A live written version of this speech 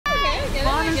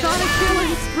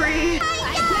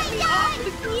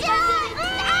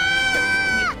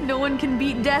one can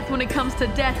beat death when it comes to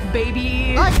death,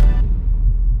 baby.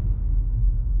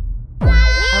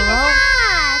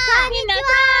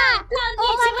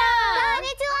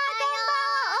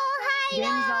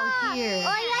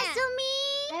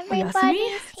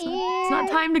 Everybody's here. It's not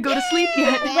time to go to sleep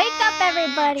yet. Wake up,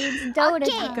 everybody. It's DOTA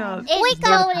time. It's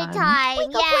DOTA time.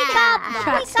 Wake up.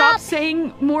 Chat, stop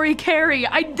saying Mori Carey.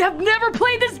 I have never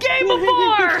played this game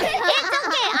before. It's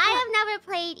okay. I have never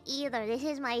played either. This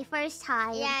is my first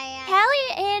time. Yeah. Kelly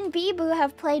and Bibu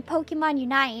have played Pokemon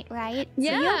Unite, right?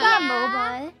 Yeah. So you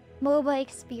got MOBA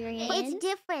experience. It's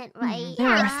different, right? There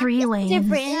are 3 lanes.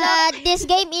 Different. This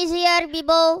game easier,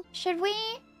 Bibo. Should we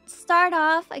start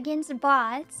off against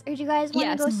bots, or do you guys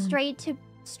want to go straight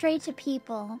to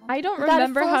people? I don't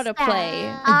remember how to play.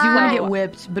 I do want to get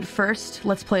whipped, but first,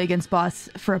 let's play against boss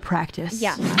for a practice.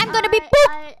 Yeah. I'm gonna be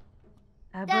boop.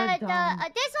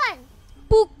 This one.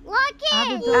 Boop. Lock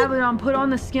in. Abaddon, put on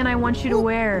the skin I want you to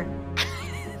wear.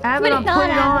 Abaddon, put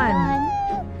it on.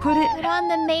 Put on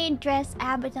the maid dress,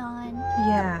 Abaddon.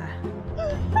 Yeah.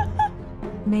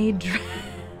 Maid dress.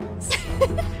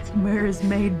 Where is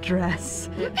maid dress?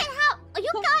 You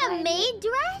got a maid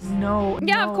dress? No.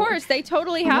 Yeah, of course. They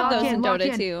totally have those in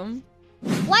Dota too.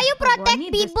 Why you protect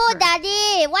people,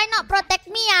 Daddy? Why not protect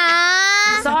me,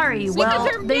 Sorry, well,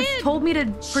 they told me to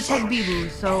protect Bibu,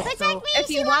 so... Protect me, if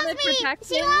you want to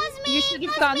protect him, you should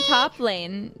have gone top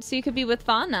lane, so you could be with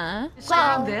Fauna.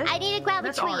 I need to grab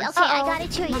a tree. Okay, I got a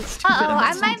tree.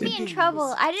 I might be in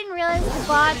trouble. I didn't realize the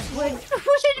bots would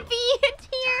be in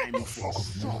here.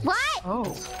 What?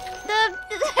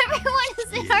 Everyone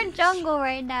is in our jungle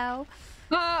right now.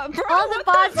 Bro, all the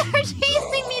bots are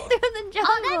chasing me through the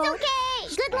jungle. Oh, that's okay.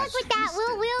 Good luck with that.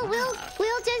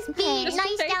 We'll just be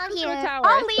nice down here.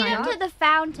 I'll lead him to the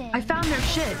fountain. I found their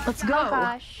shit. Let's go. Oh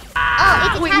gosh.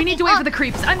 Wait, we need to wait for the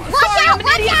creeps. I'm sorry, I'm an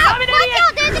idiot. I'm an idiot. Watch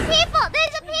out!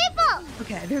 There's a people.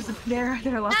 Okay, there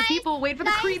are lots of people. Wait for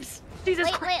the creeps.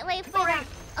 Jesus Christ. Wait for them.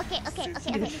 Okay.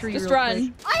 Just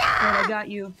run. I got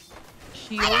you.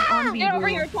 Shield on Bibu. Get over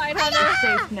here, Clyde Hunter.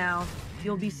 You're safe now.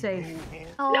 You'll be safe.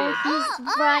 Oh,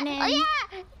 he's running. Oh,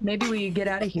 yeah. Maybe we get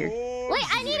out of here. Wait,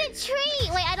 I need a tree.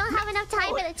 Wait, I don't have enough time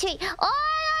for the tree. Oh,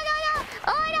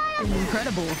 no.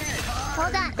 Incredible.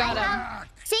 Hold on. I have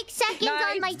 6 seconds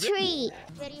on my tree.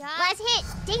 Last hit.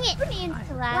 Dang it.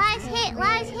 Last hit.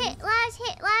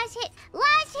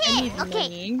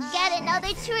 Okay. Get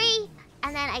another tree.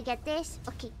 And then I get this.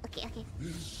 Okay.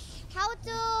 How to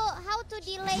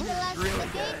delay the last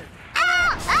game?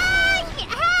 Ow!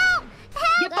 Help!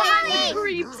 Get behind the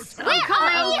creeps! I'm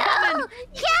coming.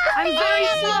 I'm very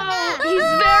slow. He's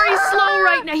very slow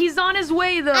right now. He's on his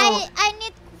way though. I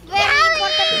need very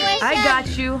important question.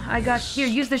 I got you. Here,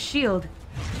 use the shield.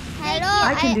 Hello.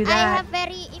 I can do that. I have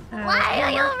very important. Why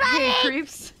are you running? Hey,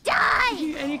 creeps.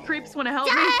 Die! Any creeps want to help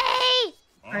me?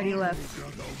 Already left.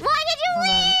 Why did you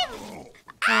leave?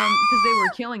 Because they were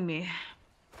killing me.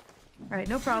 Alright,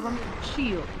 no problem.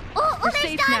 Shield. You're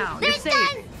safe now. You're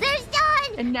safe. They're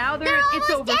done. And now it's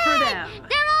over for them.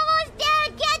 They're almost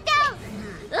dead. Get them.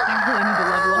 I really need to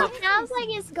level up. It sounds like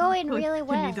it's going really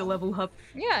well. I need to level up.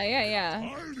 Yeah.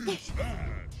 I'm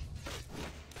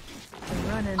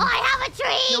running. Oh, I have a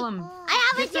tree. Kill him.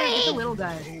 I have a tree. Get the little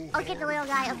guy. Oh, get the little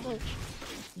guy. Okay.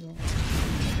 Yeah.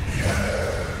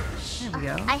 There we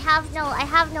go. I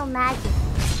have no magic.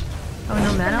 Oh,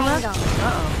 no mana left?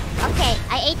 Uh-oh. Okay,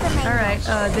 I ate the mango. Alright,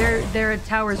 their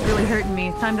tower's really hurting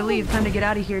me. Time to leave. Time to get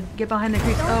out of here. Get behind the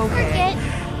creeps. Don't forget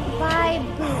buy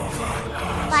boots.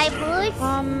 Buy boots?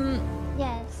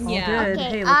 Yes. Yeah. Good. Okay,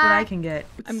 hey, look what I can get.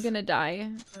 I'm gonna die.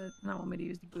 Not want me to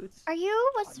use the boots. Are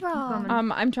you? What's wrong?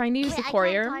 I'm trying to use the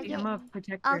courier. I'm a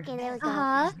protector. Okay, there we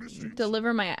go.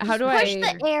 Deliver my. How do Push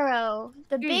the arrow.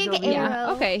 The big arrow.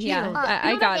 Yeah. Okay. Yeah.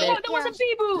 I got it. That was a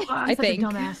Bibu. I think.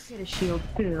 Dumbass. Get a shield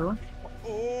too.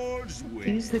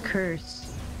 Use the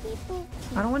curse.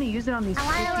 I don't want to use it on these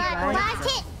 50 guys. Last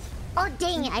hit. Oh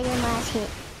dang it! I didn't last hit.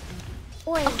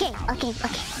 Okay.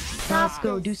 Let's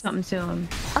go do something to him.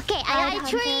 Okay, I got a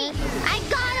tree. I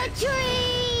got a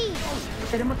tree.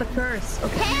 Hit him with the curse.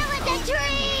 Okay. Hit him with the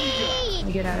tree. Let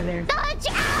me get out of there. Dodge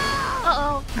out.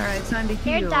 Uh-oh. Alright, time to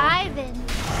heal. They're diving.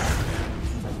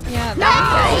 Yeah.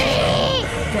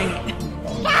 Dang it.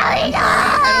 Callie, no!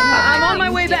 I'm on my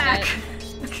way back.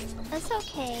 That's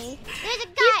okay. There's a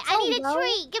guy. I need a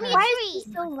tree. Give me a Why tree. is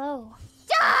he so low?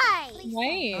 Die.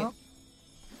 Wait. Oh,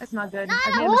 that's not good. No, I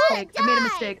made a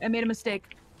mistake. I made a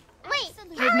mistake. Wait.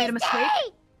 I've made a mistake.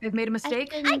 I've made a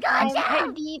mistake. I got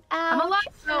you. Deep I'm out. alive.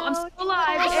 No, I'm still alive.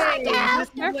 I got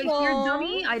Hey, Mr. Here,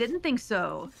 dummy. I didn't think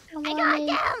so. I got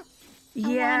them.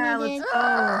 Yeah, wanted let's it.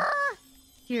 go.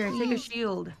 Here, take a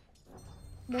shield.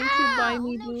 Won't you buy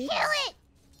me No, boots? kill it.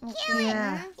 Kill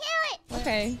Yeah. it. Kill it.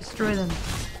 Okay. Destroy them.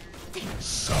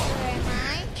 Where am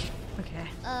I? Okay.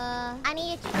 I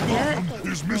need to. Yeah.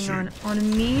 Okay. Hang on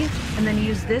me, and then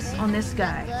use this on this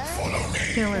guy.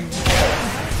 Kill him.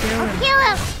 Kill him. Kill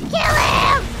him! Kill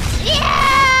him!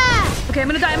 Yeah! Okay, I'm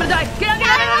gonna die. Get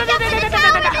out! The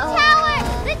tower!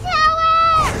 The tower!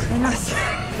 Hang on a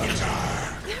second.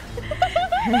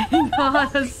 Hang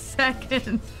on a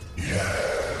second.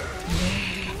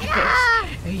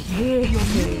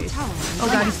 Oh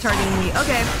god, he's targeting me.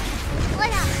 Okay.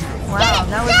 Wow,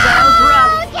 that was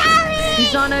rough.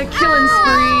 He's on a killing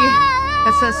spree.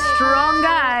 That's a strong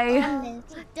guy.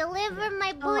 Deliver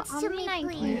my boots to me,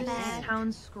 please.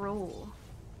 Town scroll.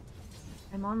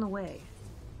 I'm on the way.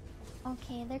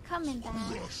 Okay, they're coming back.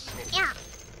 Yeah.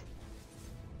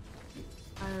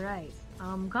 Alright,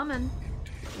 I'm coming.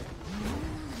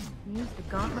 Use the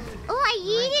gauntlet. Oh, I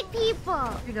yeeted people.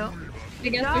 Here you go. I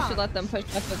guess we should let them push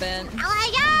up a bit. Oh my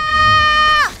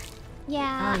god!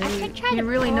 Yeah, I could try to. He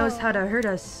really pull. knows how to hurt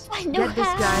us. I know Get this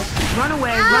how. guy. Run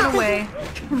away.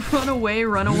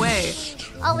 Run away.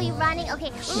 Are we running?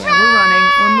 Okay. Yeah, we're running.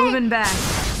 We're moving back.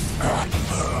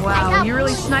 Wow, you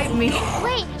really sniped me.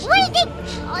 Wait! They...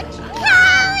 Oh,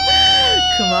 Callie!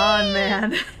 Come on,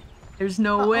 man. There's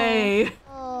no way.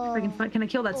 Oh. Can I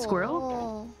kill that squirrel?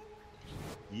 Oh.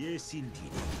 Yes,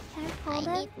 indeed. Can I pull I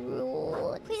that? need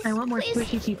root. Please, I want more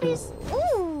squishy people.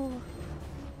 Ooh.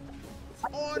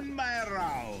 On my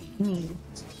round. Me.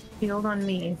 Healed on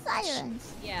me.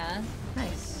 Silence. Yeah.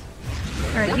 Nice.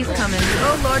 Alright, he's coming.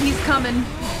 Oh lord, he's coming.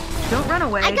 Don't run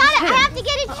away. I got it. I have to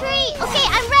get a tree. Okay,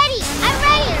 I'm ready.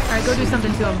 Alright, go do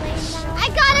something to him. I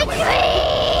got a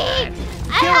tree.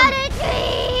 I got a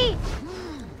tree.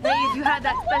 Hey, if you had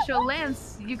that special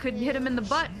lance, you could hit him in the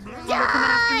butt. They're coming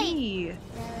after me.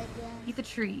 Eat the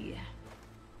tree.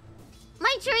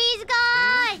 My tree's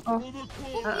gone.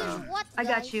 Uh-oh. What, I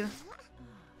got guys? you.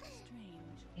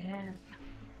 Yeah.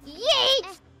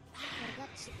 Yeet.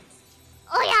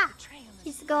 Oh yeah.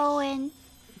 He's going.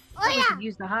 Oh We yeah. should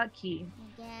use the hotkey.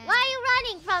 Why are you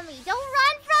running from me? Don't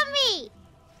run from me.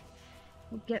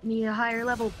 Get me a higher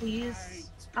level, please.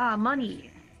 Ah,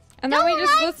 money. And then Don't we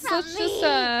just run let's from just me.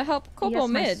 help Kobo Yes,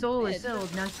 my mid. soul is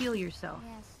filled. Now heal yourself.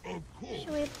 Should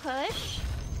we push?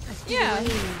 Yeah.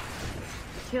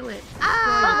 Kill it.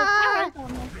 Ah! Oh, the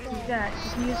tower's almost Use dead. that.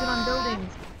 You can use it on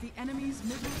buildings. The enemy's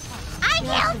middle tower. I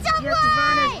killed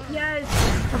someone. Yes,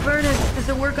 Avernus. Does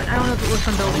it work on? I don't know if it works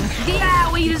on buildings.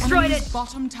 Yeah, we destroyed Enemy's it.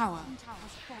 bottom tower.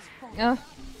 Oh.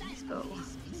 Let's go.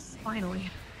 Finally.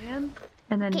 And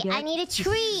then Okay, get I need a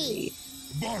tree.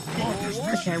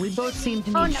 Okay, we both seem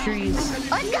to need trees.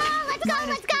 Let's go. Let's go.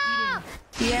 Let's go.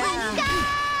 Yeah. Let's go.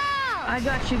 I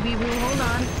got you, Bee Boo. Hold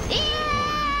on.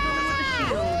 Coming with the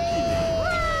shield.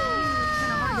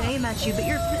 Kind of hard to aim at you, but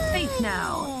you're safe now.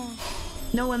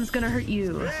 No one's gonna hurt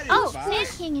you. Oh, Sand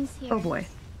King is here. Oh boy.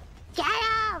 Get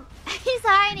him. He's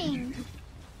hiding.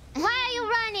 Why are you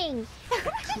running?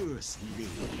 Curse me.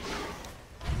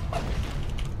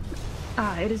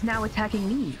 Ah, it is now attacking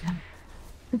me.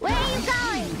 Where are you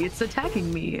going? It's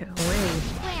attacking me. Away.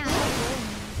 Where?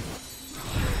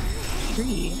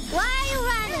 Tree. Why are you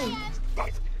running?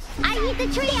 I hit the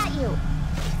tree at you.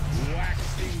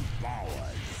 Waxing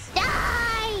powers.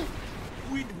 Die!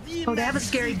 With Oh, they have a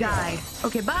scary guy.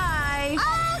 Okay, bye.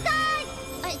 Oh god!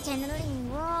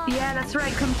 Channeling wrong. Yeah, that's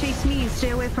right. Come chase me. Stay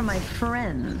away from my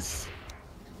friends.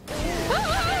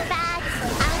 Back.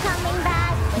 I'm coming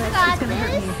back. That's gonna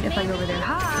hurt me if I go over there.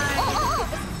 Hi. Oh!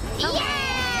 Yeah!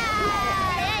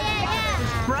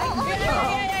 Right.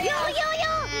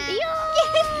 You!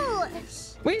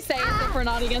 We say it if we're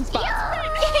not against bots.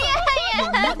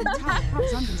 Middle tower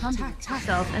is under attack.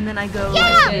 Myself, and then I go. Yeah!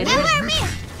 like And this. where me?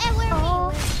 And where me?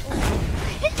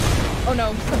 Oh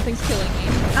no, something's killing me.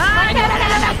 Ah, I know what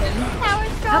happened.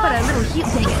 Tower's how about a little heat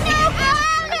thing? I'm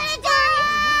gonna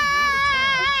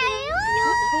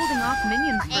Just holding off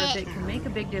minions for a bit can make a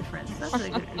big difference. That's a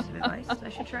good piece of advice. I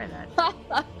should try that.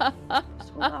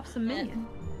 Just hold off some minions.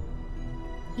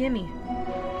 Gimme.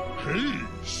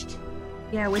 haste.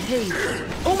 Yeah, with haste.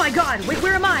 Oh my god! Wait,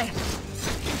 where am I?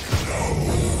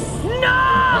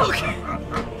 No!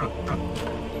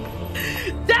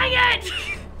 Dang it!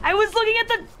 I was looking at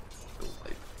the. Oh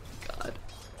my god.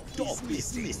 Don't be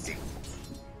missing.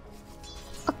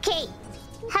 Okay.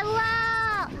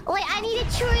 Hello! Wait, I need a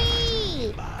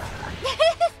tree!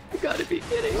 You gotta be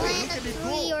kidding me. Plant a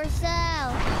tree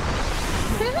yourself.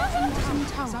 Bottom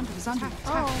tower is under attack.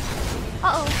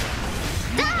 Uh-oh.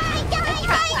 Die! Get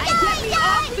me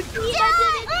off the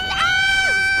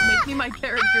Make me my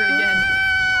character again.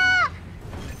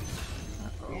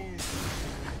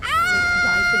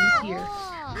 Why things here?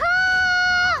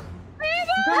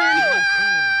 I'm trying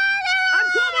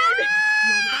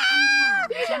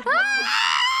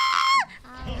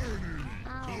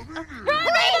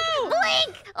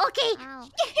Okay.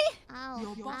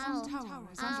 Your bottom tower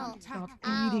is under attack. Stop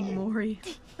eating, Mori.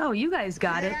 Oh, you guys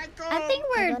got it. I think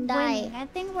we're don't die. winning. I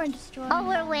think we're destroying. Oh,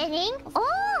 we're winning?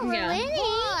 Oh, we're Yeah.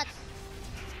 winning.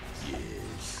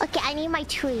 Okay, I need my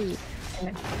tree.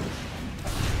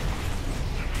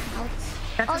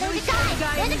 That's Oh, a there's really a guy!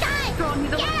 strong There's a guy! Strong.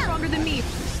 He's a Get lot him! stronger than me.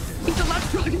 He's a lot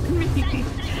stronger than me.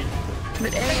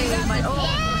 But hey, my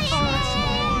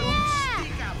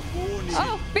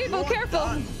Oh, people,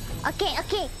 careful! Okay,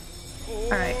 okay.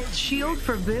 All right, shield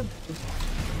for Bib.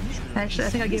 Actually, I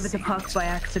think I gave it to Puck by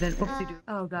accident. Whoopsie doo.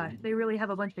 Oh god, they really have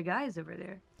a bunch of guys over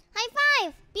there. High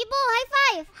five! People, high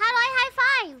five! How do I high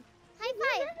five? High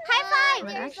five! High five!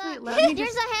 Wait, There's actually, a, let me there's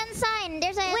just- a hand sign.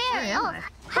 There's a hand Where sign. am Oh, I?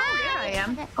 hi! Oh, there I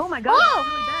am. Oh my god, Whoa. that's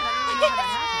really bad. I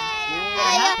don't know how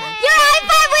that happened. You're high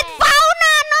five with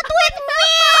Fauna, not with me!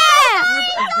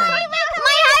 My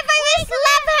high five is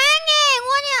left hanging!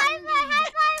 What you...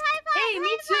 High five! Hey,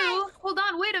 me too. Hold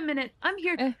on, wait a minute. I'm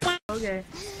here. Okay.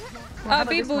 Well, how about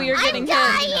this people, one? you're I'm getting hit.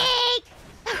 dying!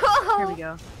 Here we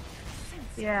go.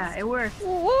 Yeah, it worked.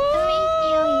 Woo!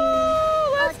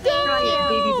 Let's go! Try it,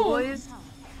 baby boys.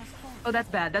 Oh, that's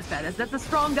bad. That's bad. That's a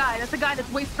strong guy. That's a guy that's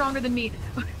way stronger than me.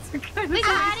 It's a guy that's way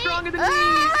stronger than me.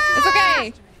 It's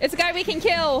okay. It's a guy we can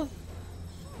kill.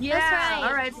 Yeah. right.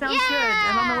 All right. Sounds Yeah. good.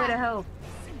 I'm on my way to help.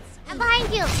 I'm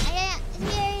behind you. Here.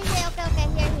 Okay.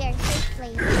 Here. Safe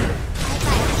place. High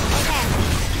five.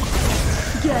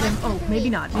 Get him. Oh, maybe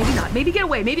not. Maybe not. Maybe get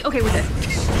away. Maybe. Okay, we're dead.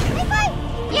 High five.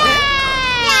 Yeah.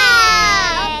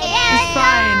 Okay. It's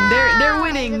fine. They're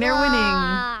winning. They're winning.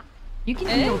 You can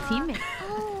heal teammates.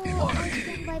 Oh, I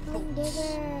think my bling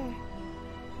digger.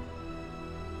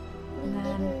 Bling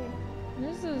digger.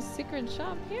 There's a secret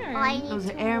shop here. Oh, I need Those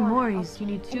are two air more. Moris. You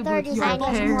need two Third boots. is You're I a need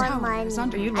pair. more Tower money. is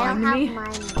under Are you I don't lying to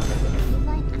have me?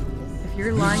 money. If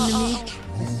you're lying to me,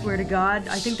 I swear to God,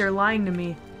 I think they're lying to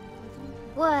me.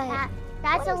 What?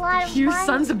 That's a lot of You money.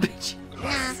 sons of bitches.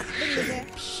 Nah, bling digger.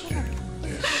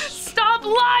 Stop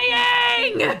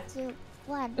lying! 2,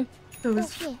 1. Those Okay.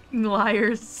 fucking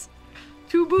liars.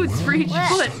 2 boots for each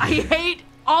foot. I hate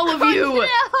all of you.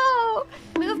 No!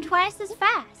 Move twice as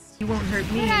fast. You won't hurt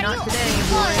me, Where are not you? today,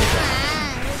 Oh, boy.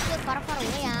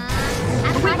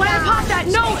 Wait, why did I pop that?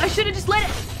 No, I should have just let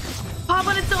it pop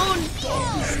on its own.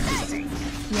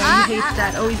 Yeah, he hates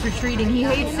that. Oh, he's retreating. He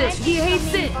hates it. He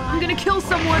hates it. I'm gonna kill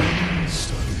someone.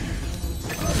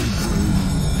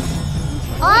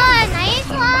 Oh, nice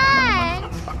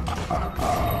one!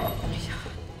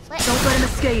 Don't let him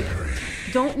escape.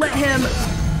 Don't let him.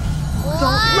 What?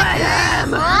 Don't let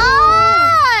him.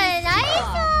 Oh,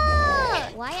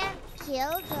 nice! Why I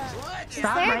killed the...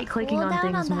 Stop right-clicking on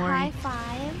things, the Maury. high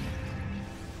five.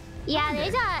 Yeah,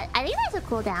 there's a... I think there's a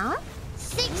cooldown.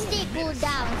 60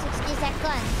 cooldown, 60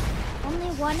 seconds. Only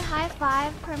one high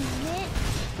five per minute.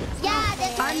 Yeah,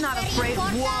 that's I'm not very afraid.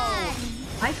 important.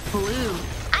 Whoa. I flew.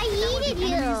 I yeeted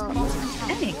you.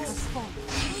 Thanks. Oh,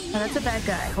 that's a bad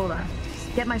guy. Hold on.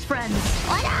 Get my friend.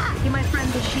 Hola! Get my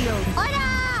friend the shield.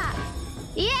 Hola!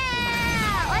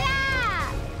 Yeah!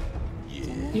 Hola!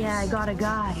 Yeah, I got a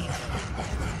guy.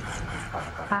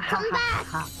 Ha ha Come ha back.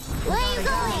 ha. Where are you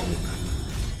going?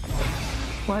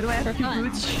 Why do I have For 2 fun.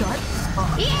 boots? Shut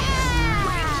up. Yeah!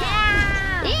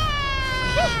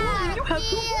 Yeah! You have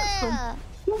 2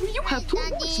 boots. You have 2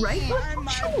 boots, right?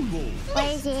 What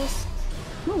is this?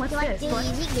 No, what's What this? do What?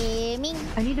 easy gaming?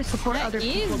 I need to support Not other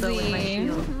people though with my easy.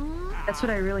 shield. That's what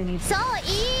I really need. So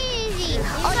easy! Oh,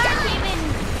 Not die!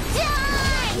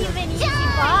 even easy I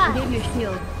boss. gave you a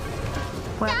shield.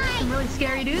 Wow, there's some really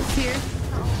scary dudes here.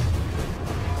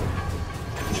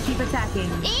 Just keep attacking.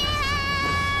 Yeah!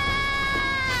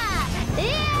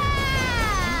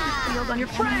 Yeah! Shield on your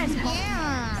friend.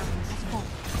 Yeah!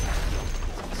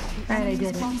 Alright, I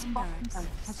did it.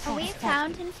 Are we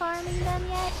fountain farming them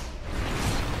yet?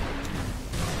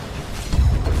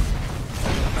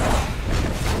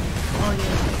 Oh,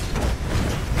 yeah.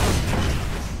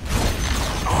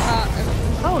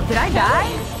 Oh, did I die?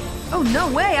 Oh,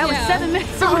 no way. I was Yeah. 7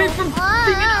 minutes away from being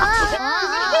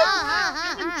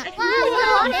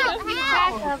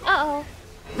Uh-oh.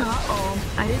 Uh-oh.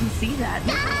 I didn't see that.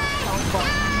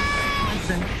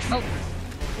 Listen. Oh.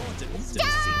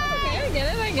 Okay, I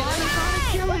get it.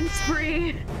 Killing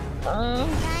spree.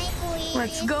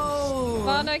 Let's go.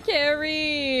 Fauna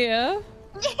carry.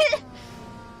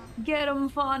 Get him,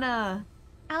 Fauna.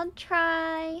 I'll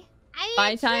try.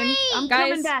 Buy time. I'm Guys,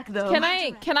 coming back, though. Can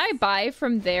I buy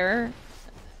from their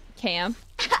camp?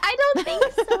 I don't think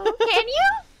so. Can you?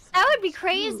 That would be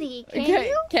crazy. Can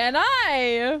you? Can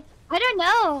I? I don't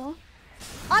know.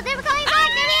 Oh, they're coming back!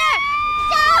 They're here!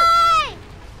 Die!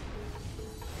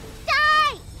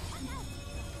 Die!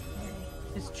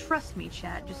 Just trust me,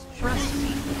 Chad. Just trust me.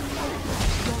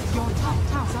 Your top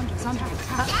tower's under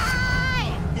attack.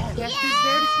 Guess who's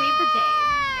there to save the day?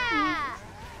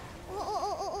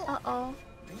 Uh-oh.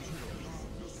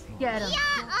 Get him.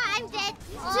 Yeah, I'm dead.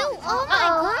 Oh, Oh my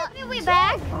god. Maybe we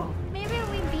back? Oh. Maybe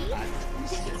we beat?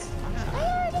 I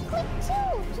already clicked 2.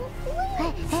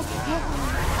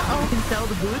 You can sell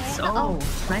the boots? Oh,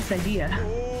 nice idea.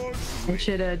 I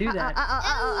should do that.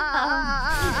 Uh-oh.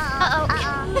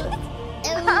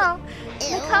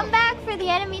 The comeback for the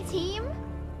enemy team?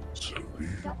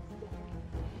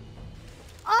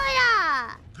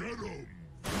 Hola! Get him.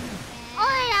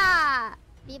 Hola!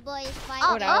 B-boy is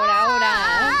fighting. Ora.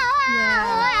 Yeah.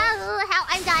 Help,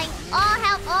 I'm dying. Oh,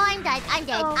 help. Oh, I'm dead. I'm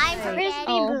dead. Oh, I'm so where's dead.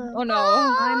 B-Boo? Oh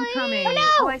no. I'm coming.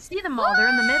 Oh, I see them all. They're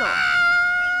in the middle.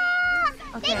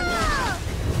 Okay.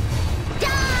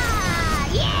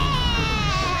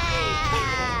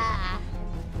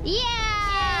 Yeah!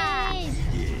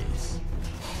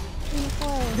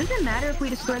 Does it matter if we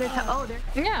destroy their tower? Oh, they're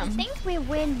Yeah. I think we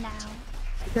win now.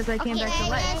 because I came back to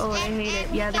life. Oh, they hate it.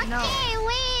 Yeah, they know. Okay,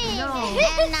 win! No.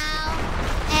 And now...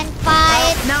 And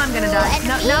fight! Now I'm gonna die.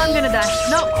 No, now I'm gonna die.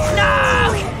 No!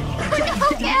 No!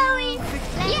 Kelly!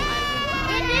 Yeah!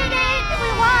 We did it! We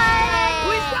won!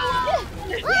 We still won!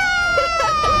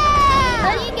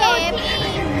 Easy game!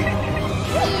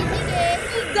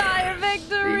 Dire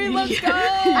victory. Let's go.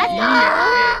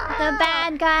 The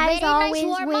bad guys Very always nice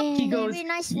warm-up. win. He goes, Very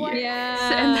nice work. Yeah.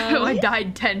 And then I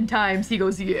died 10 times. He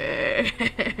goes, yeah.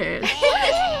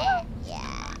 Yeah.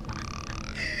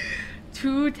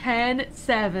 2, 10,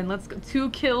 7. Let's go. 2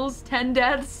 kills, 10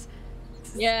 deaths.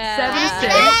 Yeah.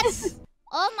 7, 6.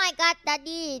 Oh my god,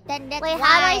 Daddy. Then that's Wait, why.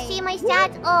 how do I see my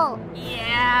stats? Oh.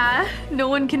 Yeah. No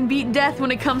one can beat death when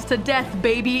it comes to death,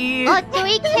 baby. Oh,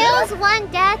 3 kills, 1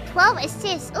 death, 12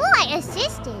 assists. Oh, I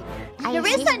assisted.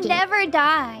 Larissa never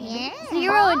died. Yeah.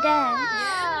 0 deaths.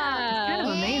 Kind of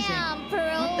amazing. Pro.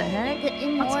 What the heck? The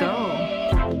Let's immortal. go.